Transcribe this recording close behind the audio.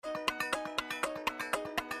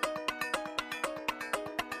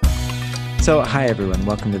So, hi everyone.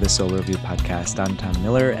 Welcome to the Solar Review podcast. I'm Tom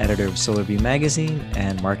Miller, editor of Solar Review magazine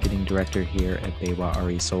and marketing director here at BayWa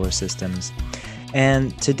RE Solar Systems.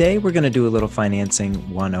 And today we're going to do a little financing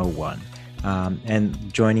 101.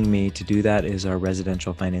 And joining me to do that is our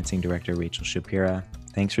residential financing director, Rachel Shapira.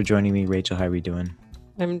 Thanks for joining me, Rachel. How are you doing?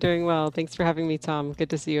 I'm doing well. Thanks for having me, Tom. Good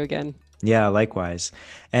to see you again. Yeah, likewise.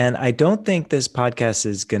 And I don't think this podcast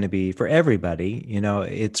is going to be for everybody. You know,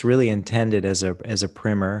 it's really intended as a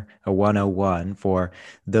primer, a 101 for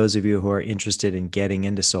those of you who are interested in getting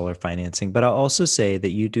into solar financing. But I'll also say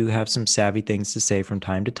that you do have some savvy things to say from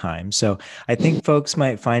time to time. So I think folks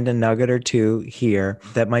might find a nugget or two here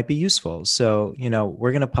that might be useful. So, you know,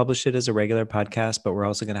 we're going to publish it as a regular podcast, but we're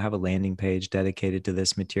also going to have a landing page dedicated to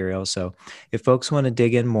this material. So if folks want to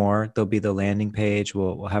dig in more, there'll be the landing page.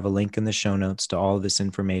 We'll have a link in the show notes to all of this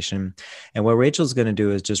information. And what Rachel's going to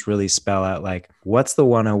do is just really spell out like, what's the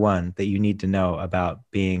 101 that you need to know about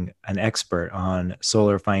being an expert on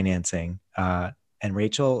solar financing. And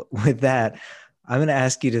Rachel, with that, I'm going to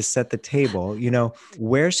ask you to set the table. You know,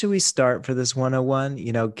 where should we start for this 101?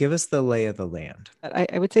 You know, give us the lay of the land.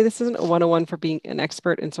 I would say this isn't a 101 for being an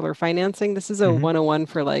expert in solar financing. This is a 101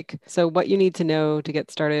 for so what you need to know to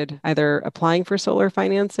get started, either applying for solar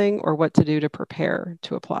financing or what to do to prepare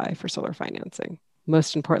to apply for solar financing.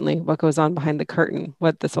 Most importantly, what goes on behind the curtain,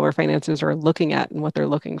 what the solar financiers are looking at and what they're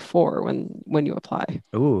looking for when you apply.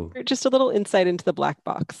 Ooh. Just a little insight into the black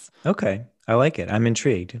box. Okay. I like it. I'm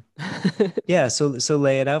intrigued. Yeah. So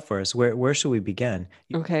lay it out for us. Where should we begin?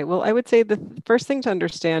 Okay. Well, I would say the first thing to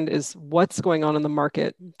understand is what's going on in the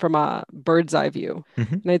market from a bird's eye view.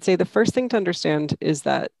 And I'd say the first thing to understand is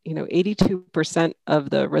that, 82% of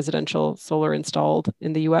the residential solar installed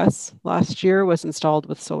in the US last year was installed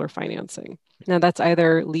with solar financing. Now that's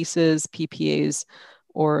either leases, PPAs,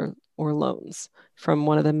 or loans from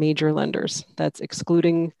one of the major lenders. That's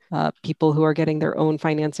excluding people who are getting their own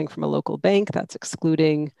financing from a local bank. That's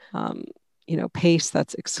excluding, PACE.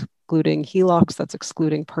 That's excluding HELOCs. That's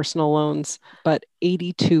excluding personal loans. But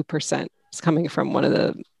 82% is coming from one of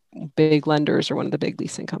the big lenders or one of the big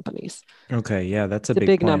leasing companies. Okay, yeah, that's a It's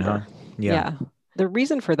big point, number. huh? Yeah. The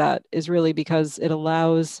reason for that is really because it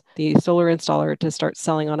allows the solar installer to start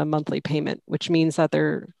selling on a monthly payment, which means that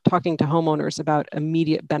they're talking to homeowners about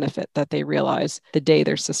immediate benefit that they realize the day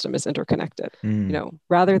their system is interconnected.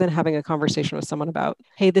 Rather than having a conversation with someone about,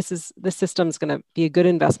 hey, this system's going to be a good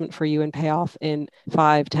investment for you and pay off in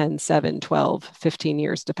 5, 10, 7, 12, 15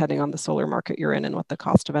 years, depending on the solar market you're in and what the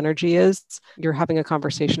cost of energy is. You're having a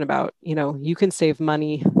conversation about, you can save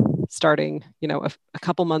money starting, a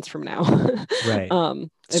couple months from now. Right.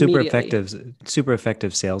 Super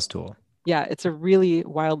effective sales tool. Yeah, it's a really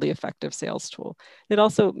wildly effective sales tool. It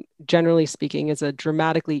also, generally speaking, is a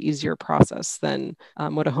dramatically easier process than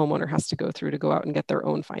what a homeowner has to go through to go out and get their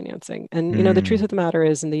own financing. And, the truth of the matter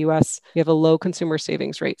is in the US, we have a low consumer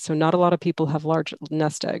savings rate. So not a lot of people have large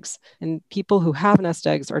nest eggs. And people who have nest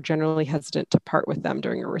eggs are generally hesitant to part with them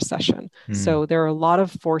during a recession. So there are a lot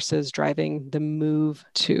of forces driving the move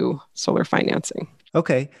to solar financing.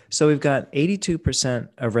 Okay, so we've got 82%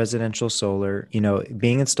 of residential solar,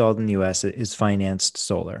 being installed in the US is financed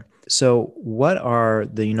solar. So what are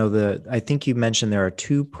I think you mentioned there are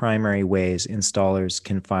two primary ways installers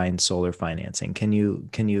can find solar financing. Can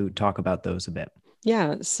you talk about those a bit?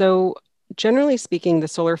 Yeah, so generally speaking, the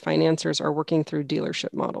solar financiers are working through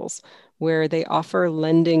dealership models where they offer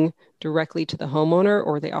lending directly to the homeowner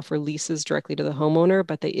or they offer leases directly to the homeowner,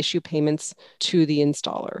 but they issue payments to the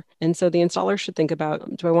installer. And so the installer should think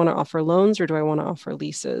about, do I want to offer loans or do I want to offer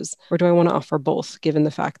leases? Or do I want to offer both, given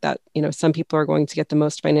the fact that, some people are going to get the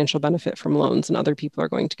most financial benefit from loans and other people are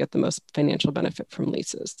going to get the most financial benefit from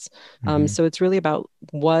leases. So it's really about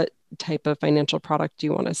what type of financial product do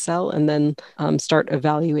you want to sell and then start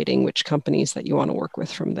evaluating which companies that you want to work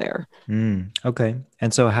with from there. Okay.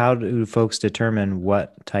 And so how do folks determine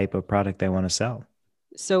what type of product they want to sell?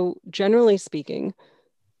 So generally speaking,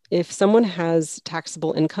 if someone has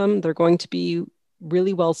taxable income, they're going to be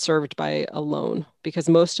really well served by a loan because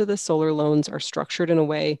most of the solar loans are structured in a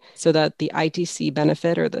way so that the ITC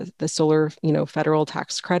benefit or the solar, federal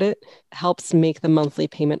tax credit helps make the monthly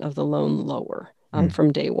payment of the loan lower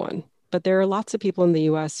from day one. But there are lots of people in the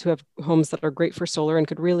US who have homes that are great for solar and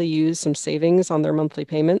could really use some savings on their monthly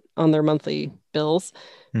payment, on their monthly bills,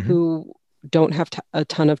 who don't have a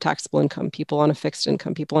ton of taxable income, people on a fixed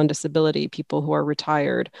income, people on disability, people who are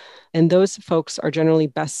retired. And those folks are generally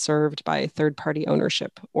best served by third-party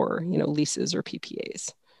ownership or, leases or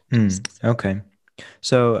PPAs. Okay.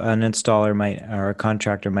 So an installer might or a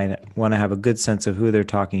contractor might want to have a good sense of who they're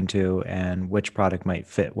talking to and which product might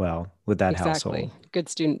fit well with that household. Exactly. Good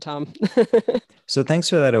student, Tom. So thanks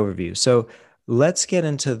for that overview. So let's get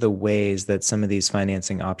into the ways that some of these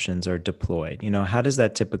financing options are deployed. How does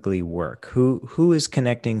that typically work? Who is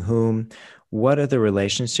connecting whom? What are the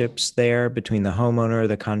relationships there between the homeowner,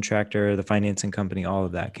 the contractor, the financing company, all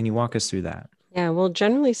of that? Can you walk us through that? Yeah, well,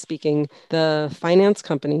 generally speaking, the finance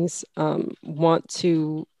companies want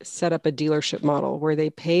to set up a dealership model where they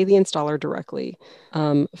pay the installer directly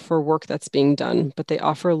for work that's being done, but they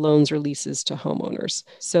offer loans or leases to homeowners.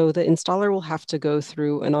 So the installer will have to go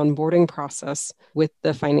through an onboarding process with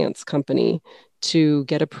the finance company to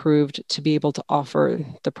get approved to be able to offer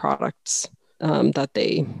the products that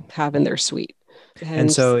they have in their suite. And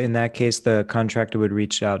And so in that case, the contractor would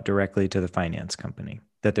reach out directly to the finance company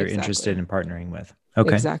that they're interested exactly. in partnering with.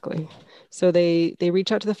 Okay. Exactly. So they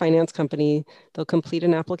reach out to the finance company, they'll complete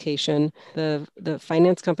an application. The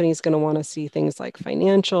finance company is going to want to see things like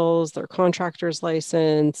financials, their contractor's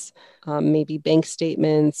license, maybe bank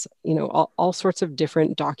statements, all sorts of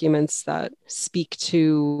different documents that speak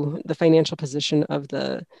to the financial position of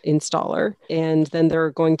the installer. And then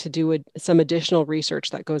they're going to do some additional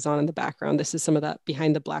research that goes on in the background. This is some of that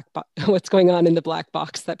behind the black box, what's going on in the black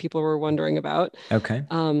box that people were wondering about. Okay.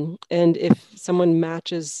 And if someone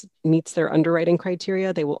meets their underwriting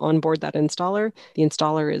criteria, they will onboard that installer. The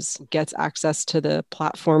installer gets access to the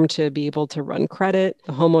platform to be able to run credit.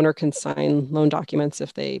 The homeowner can sign loan documents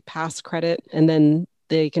if they pass credit, and then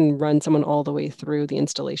they can run someone all the way through the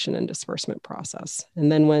installation and disbursement process.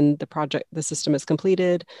 And then when the system is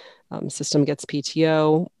completed, system gets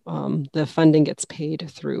PTO, the funding gets paid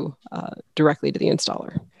through directly to the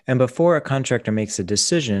installer. And before a contractor makes a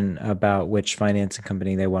decision about which financing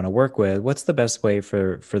company they want to work with, what's the best way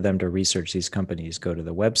for them to research these companies? Go to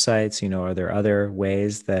the websites, are there other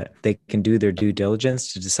ways that they can do their due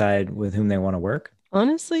diligence to decide with whom they want to work?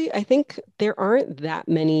 Honestly, I think there aren't that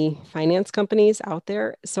many finance companies out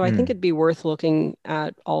there. So I think Hmm. it'd be worth looking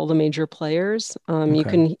at all the major players. You Okay.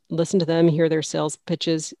 can listen to them, hear their sales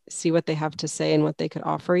pitches, see what they have to say and what they could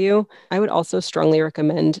offer you. I would also strongly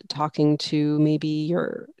recommend talking to maybe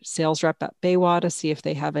your sales rep at Baywa to see if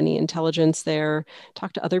they have any intelligence there.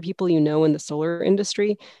 Talk to other people in the solar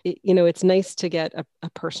industry. It's nice to get a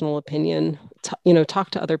personal opinion.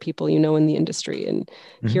 Talk to other people in the industry and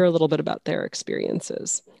Mhm. hear a little bit about their experiences.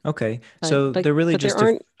 Okay. But So but they're really but there just a,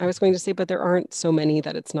 aren't, I was going to say, but there aren't so many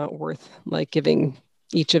that it's not worth like giving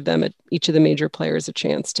each of the major players a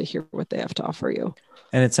chance to hear what they have to offer you.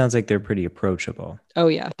 and it sounds like they're pretty approachable. Oh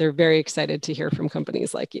yeah, they're very excited to hear from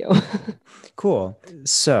companies like you. Cool.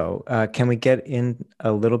 So, can we get in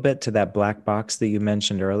a little bit to that black box that you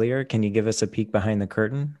mentioned earlier? Can you give us a peek behind the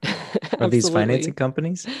curtain of these financing Absolutely.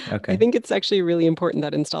 companies? I Okay. think it's actually really important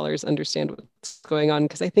that installers understand what's going on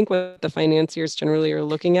because I think what the financiers generally are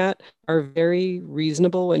looking at are very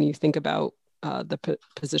reasonable when you think about the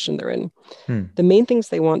position they're in. Hmm. The main things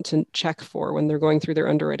they want to check for when they're going through their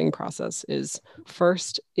underwriting process is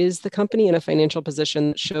first, is the company in a financial position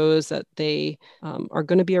that shows that they are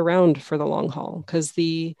going to be around for the long haul? Because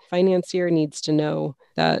the financier needs to know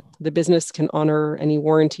that the business can honor any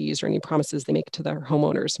warranties or any promises they make to their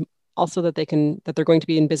homeowners. Also, that they're going to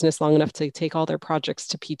be in business long enough to take all their projects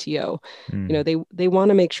to PTO. Hmm. They want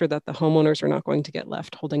to make sure that the homeowners are not going to get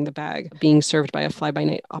left holding the bag, being served by a fly by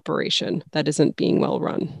night operation that isn't being well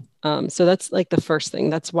run. So that's like the first thing.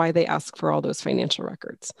 That's why they ask for all those financial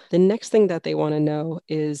records. The next thing that they want to know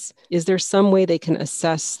is there some way they can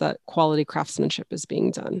assess that quality craftsmanship is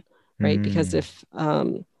being done, right? Because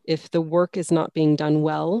Hmm. if the work is not being done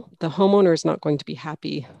well, the homeowner is not going to be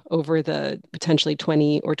happy over the potentially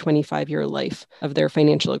 20 or 25-year life of their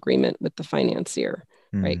financial agreement with the financier,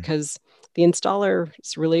 right? Hmm. Because the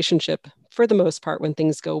installer's relationship, for the most part, when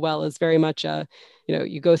things go well, is very much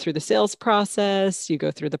you go through the sales process, you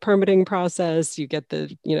go through the permitting process, you get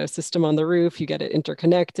the system on the roof, you get it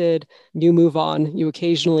interconnected, you move on. You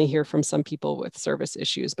occasionally hear from some people with service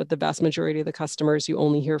issues, but the vast majority of the customers you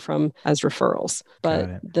only hear from as referrals. But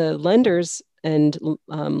Got it. the lenders and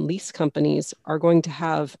lease companies are going to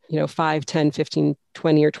have 5, 10, 15,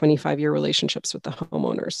 20, or 25-year relationships with the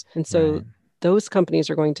homeowners. And so Right. those companies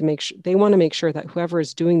are going to they want to make sure that whoever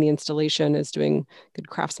is doing the installation is doing good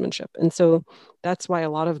craftsmanship. And so that's why a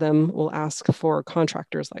lot of them will ask for a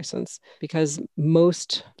contractor's license, because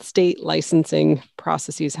most state licensing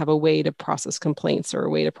processes have a way to process complaints or a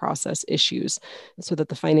way to process issues so that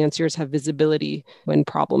the financiers have visibility when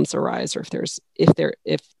problems arise, or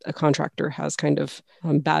if a contractor has kind of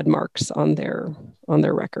bad marks on their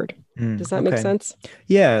record. Does that make Okay. sense?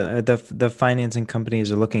 Yeah, the financing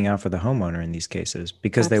companies are looking out for the homeowner in these cases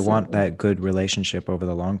because they want Absolutely. that good relationship over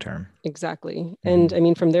the long term. Exactly. And Hmm. I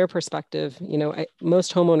mean, from their perspective,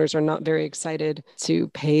 most homeowners are not very excited to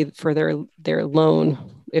pay for their loan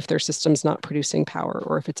if their system's not producing power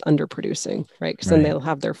or if it's underproducing, right? Because then Right. they'll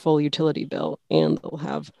have their full utility bill and they'll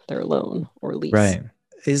have their loan or lease. Right.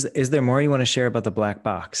 Is there more you want to share about the black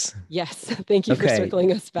box? Yes. Thank you for Okay.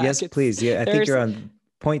 circling us back. Yes, please. Yeah, I think There's you're on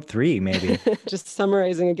point three, maybe. just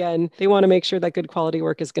summarizing again, they want to make sure that good quality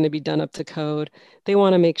work is going to be done up to code. They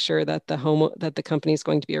want to make sure that the company is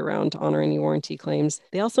going to be around to honor any warranty claims.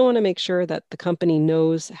 They also want to make sure that the company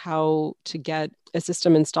knows how to get a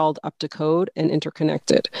system installed up to code and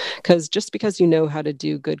interconnected. Because just because you know how to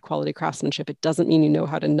do good quality craftsmanship, it doesn't mean you know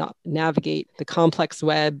how to navigate the complex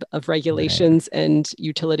web of Right. regulations and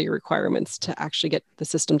utility requirements to actually get the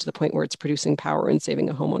system to the point where it's producing power and saving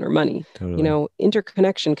a homeowner money. Totally.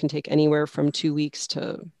 Interconnection can take anywhere from 2 weeks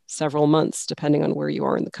to several months, depending on where you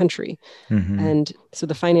are in the country. Hmm. And so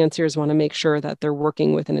the financiers want to make sure that they're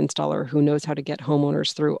working with an installer who knows how to get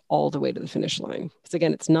homeowners through all the way to the finish line. Because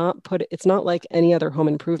again, it's not like any other home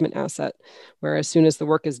improvement asset where as soon as the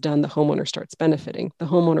work is done, the homeowner starts benefiting. The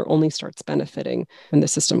homeowner only starts benefiting when the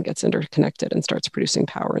system gets interconnected and starts producing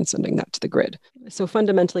power and sending that to the grid. So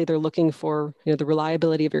fundamentally, they're looking for the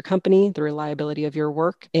reliability of your company, the reliability of your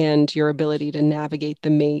work, and your ability to navigate the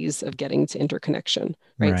maze of getting to interconnection.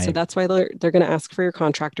 Right. So Right. that's why they're going to ask for your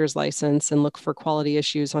contractor's license and look for quality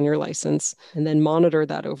issues on your license and then monitor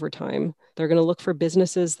that over time. They're going to look for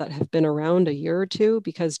businesses that have been around a year or two,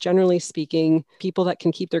 because generally speaking, people that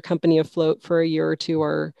can keep their company afloat for a year or two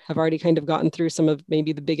have already kind of gotten through some of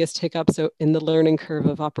maybe the biggest hiccups in the learning curve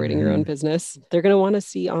of operating your own Hmm. business. They're going to want to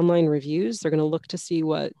see online reviews. They're going to look to see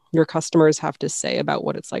what your customers have to say about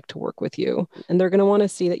what it's like to work with you. And they're going to want to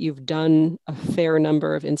see that you've done a fair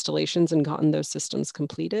number of installations and gotten those systems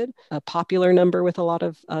completed. A popular number with a lot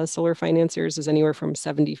of solar financiers is anywhere from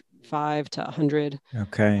 75 to 100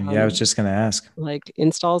 Okay. Yeah, I was just going to ask. like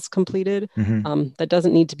installs completed. Hmm. That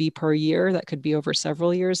doesn't need to be per year. That could be over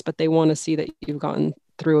several years, but they want to see that you've gotten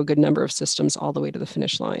through a good number of systems all the way to the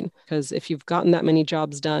finish line. Because if you've gotten that many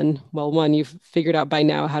jobs done, well, one, you've figured out by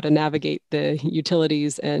now how to navigate the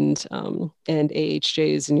utilities and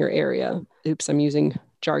AHJs in your area. Oops, I'm using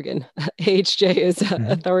jargon. AHJ is Hmm.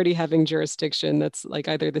 authority having jurisdiction. That's like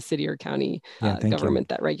either the city or county Yeah, thank you. government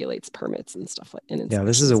that regulates permits and stuff like and Yeah,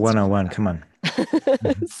 this is a inspections and stuff 101. like Come on.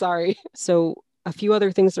 that. Mhm. Sorry. So a few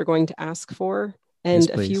other things they're going to ask for. Yes, And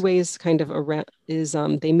a few please. ways kind of around is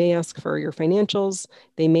they may ask for your financials.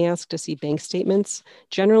 They may ask to see bank statements.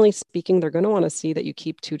 Generally speaking, they're going to want to see that you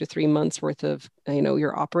keep 2 to 3 months worth of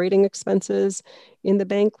your operating expenses in the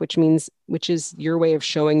bank, which is your way of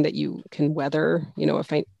showing that you can weather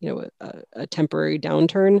a temporary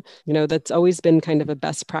downturn. That's always been kind of a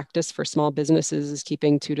best practice for small businesses, is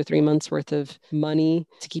keeping 2 to 3 months worth of money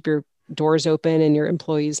to keep your doors open and your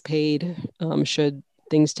employees paid should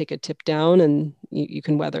things take a tip down, and you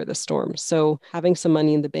can weather the storm. So having some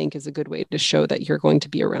money in the bank is a good way to show that you're going to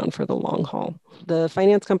be around for the long haul. The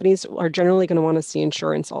finance companies are generally going to want to see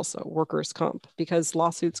insurance also, workers' comp, because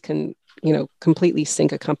lawsuits can completely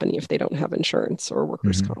sink a company if they don't have insurance or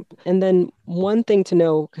workers' Hmm. comp. And then one thing to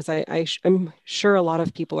know, because I'm sure a lot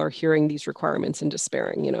of people are hearing these requirements and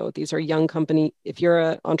despairing. These are young company. If you're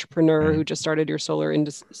an entrepreneur Right. who just started your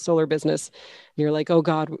solar business, and you're like, oh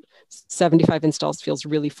God, 75 installs feels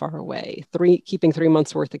really far away. Keeping 3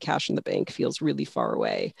 months worth of cash in the bank feels really far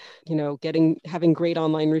away. Having great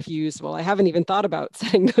online reviews. Well, I haven't even thought about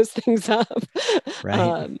setting those things up.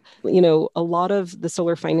 Right. A lot of the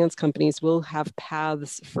solar finance companies will have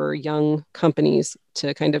paths for young companies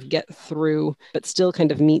to kind of get through, but still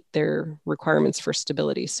kind of meet their requirements for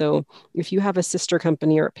stability. So if you have a sister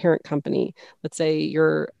company or a parent company, let's say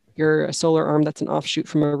you're a solar arm that's an offshoot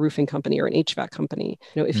from a roofing company or an HVAC company.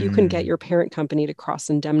 If you can get Mm. your parent company to cross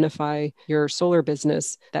indemnify your solar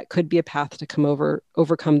business, that could be a path to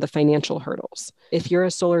overcome the financial hurdles. If you're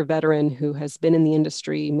a solar veteran who has been in the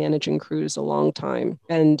industry managing crews a long time,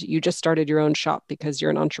 and you just started your own shop because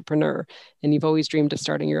you're an entrepreneur and you've always dreamed of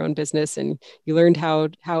starting your own business, and you learned how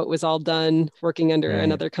it was all done working under Right.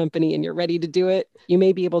 another company and you're ready to do it, you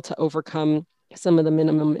may be able to overcome some of the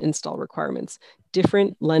minimum install requirements.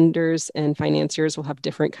 Different lenders and financiers will have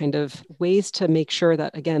different kind of ways to make sure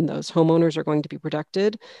that, again, those homeowners are going to be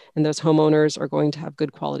protected and those homeowners are going to have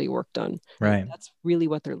good quality work done. Right. That's really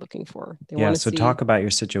what they're looking for. They Yeah. want to So see talk about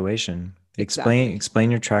your situation. exactly.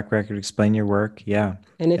 Explain your track record, explain your work. Yeah.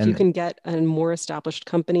 And if you And can get a more established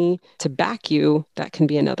company to back you, that can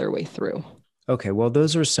be another way through. okay, well,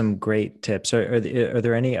 those are some great tips. Are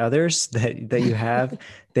there any others that you have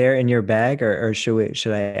there in your bag, or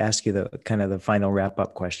should I ask you the kind of the final wrap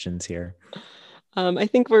up questions here? I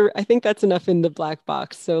think that's enough in the black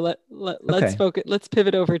box. So let's Okay. focus, let's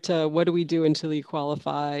pivot over to what do we do until you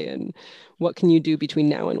qualify and what can you do between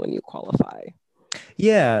now and when you qualify?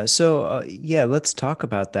 Yeah. So, yeah, let's talk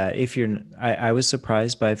about that. I was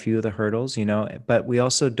surprised by a few of the hurdles, but we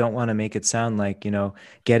also don't want to make it sound like,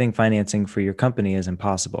 getting financing for your company is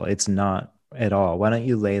impossible. It's not at all. Why don't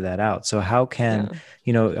you lay that out? So how can,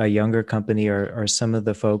 Yeah. a younger company or some of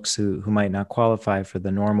the folks who might not qualify for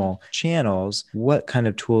the normal channels, what kind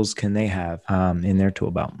of tools can they have in their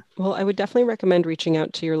tool belt? Well, I would definitely recommend reaching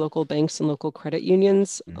out to your local banks and local credit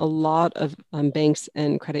unions. A lot of banks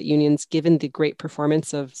and credit unions, given the great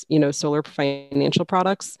performance of, solar financial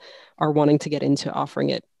products, are wanting to get into offering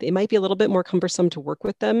it. It might be a little bit more cumbersome to work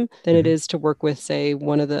with them than it Mhm. is to work with, say,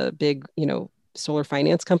 one of the big, solar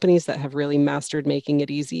finance companies that have really mastered making it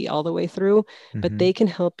easy all the way through, but Mhm. they can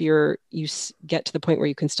help you get to the point where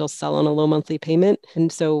you can still sell on a low monthly payment. And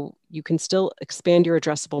so you can still expand your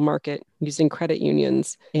addressable market using credit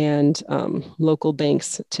unions and local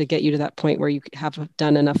banks to get you to that point where you have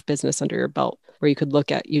done enough business under your belt where you could look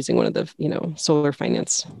at using one of the, solar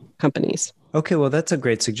finance companies. Okay, well, that's a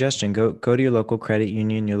great suggestion. Go to your local credit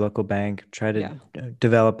union, your local bank, try to Yeah,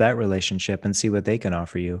 develop that relationship and see what they can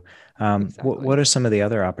offer you. What exactly. are some of the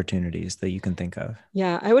other opportunities that you can think of?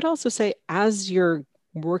 Yeah, I would also say as you're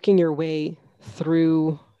working your way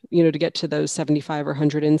through, to get to those 75 or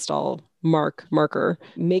 100 install marker,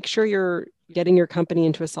 make sure you're getting your company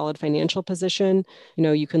into a solid financial position.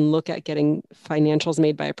 You can look at getting financials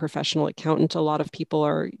made by a professional accountant. A lot of people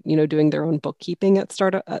are, doing their own bookkeeping at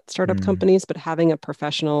startup Mm, companies, but having a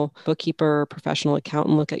professional bookkeeper, professional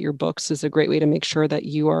accountant look at your books is a great way to make sure that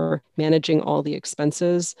you are managing all the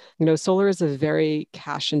expenses. Solar is a very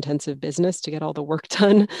cash intensive business to get all the work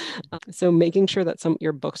done. So making sure that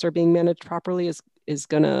your books are being managed properly is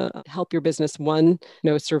going to help your business, one,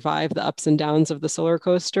 survive the ups and downs of the solar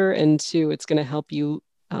coaster, and two, it's going to help you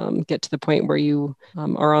get to the point where you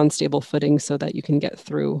are on stable footing so that you can get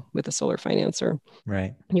through with a solar financer.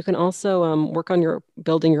 right. You can also work on your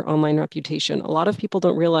building your online reputation. A lot of people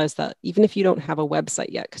don't realize that even if you don't have a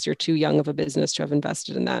website yet, because you're too young of a business to have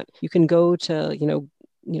invested in that, you can go to,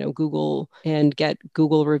 Google and get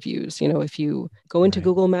Google reviews. If you go into Right.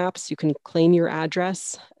 Google Maps, you can claim your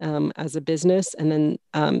address as a business and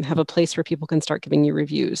then have a place where people can start giving you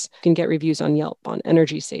reviews. You can get reviews on Yelp, on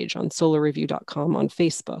Energy Sage, on solarreview.com, on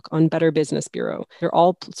Facebook, on Better Business Bureau. They're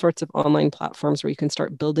all sorts of online platforms where you can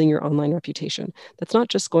start building your online reputation. That's not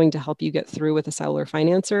just going to help you get through with a solar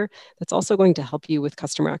financer, that's also going to help you with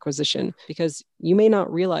customer acquisition because you may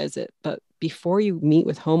not realize it, but before you meet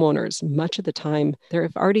with homeowners, much of the time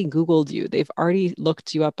they've already Googled you. They've already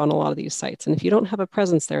looked you up on a lot of these sites. And if you don't have a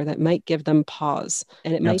presence there, that might give them pause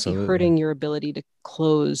and it might be Absolutely. hurting your ability to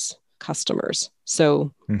close customers.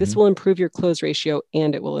 So this Hmm. will improve your close ratio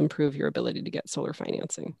and it will improve your ability to get solar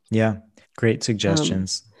financing. Yeah. Great Um,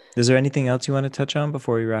 suggestions. Is there anything else you want to touch on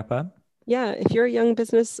before we wrap up? yeah, if you're a young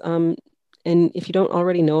business, and if you don't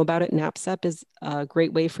already know about it, NAPCEP is a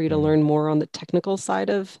great way for you to learn more on the technical side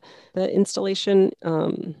of the installation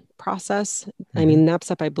process. I Mm-hmm. mean,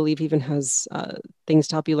 NAPCEP, I believe, even has things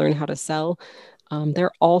to help you learn how to sell. There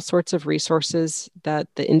are all sorts of resources that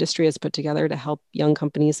the industry has put together to help young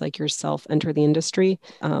companies like yourself enter the industry.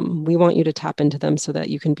 We want you to tap into them so that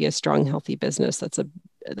you can be a strong, healthy business. That's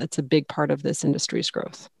a big part of this industry's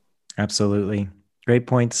growth. Absolutely. Great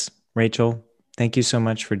points, Rachel. Thank you so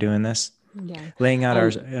much for doing this. Yeah. Laying out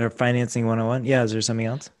Um, our financing 101. Yeah, is there something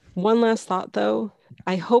else? One last thought, though.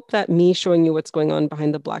 I hope that me showing you what's going on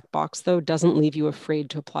behind the black box, though, doesn't leave you afraid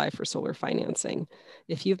to apply for solar financing.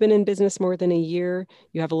 If you've been in business more than a year,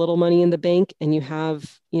 you have a little money in the bank, and you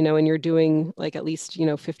have, and you're doing like at least,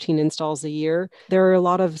 15 installs a year, there are a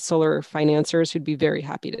lot of solar financiers who'd be very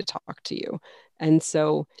happy to talk to you. And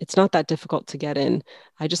so it's not that difficult to get in.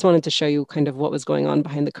 I just wanted to show you kind of what was going on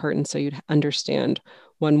behind the curtain so you'd understand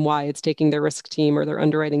one, why it's taking their risk team or their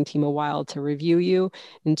underwriting team a while to review you,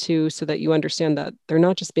 and two, so that you understand that they're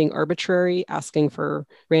not just being arbitrary, asking for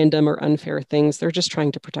random or unfair things. They're just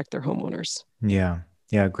trying to protect their homeowners. Yeah.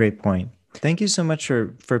 Yeah. Great point. Thank you so much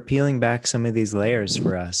for peeling back some of these layers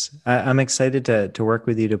for us. I'm excited to work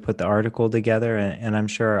with you to put the article together, and I'm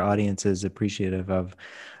sure our audience is appreciative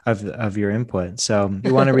of your input. So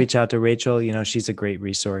you want to reach out to Rachel, she's a great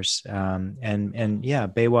resource. And yeah,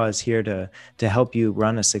 BayWa is here to help you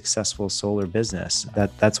run a successful solar business.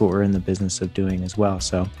 That's what we're in the business of doing as well.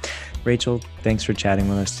 So Rachel, thanks for chatting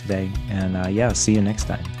with us today. And yeah, see you next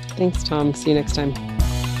time. Thanks, Tom. See you next time.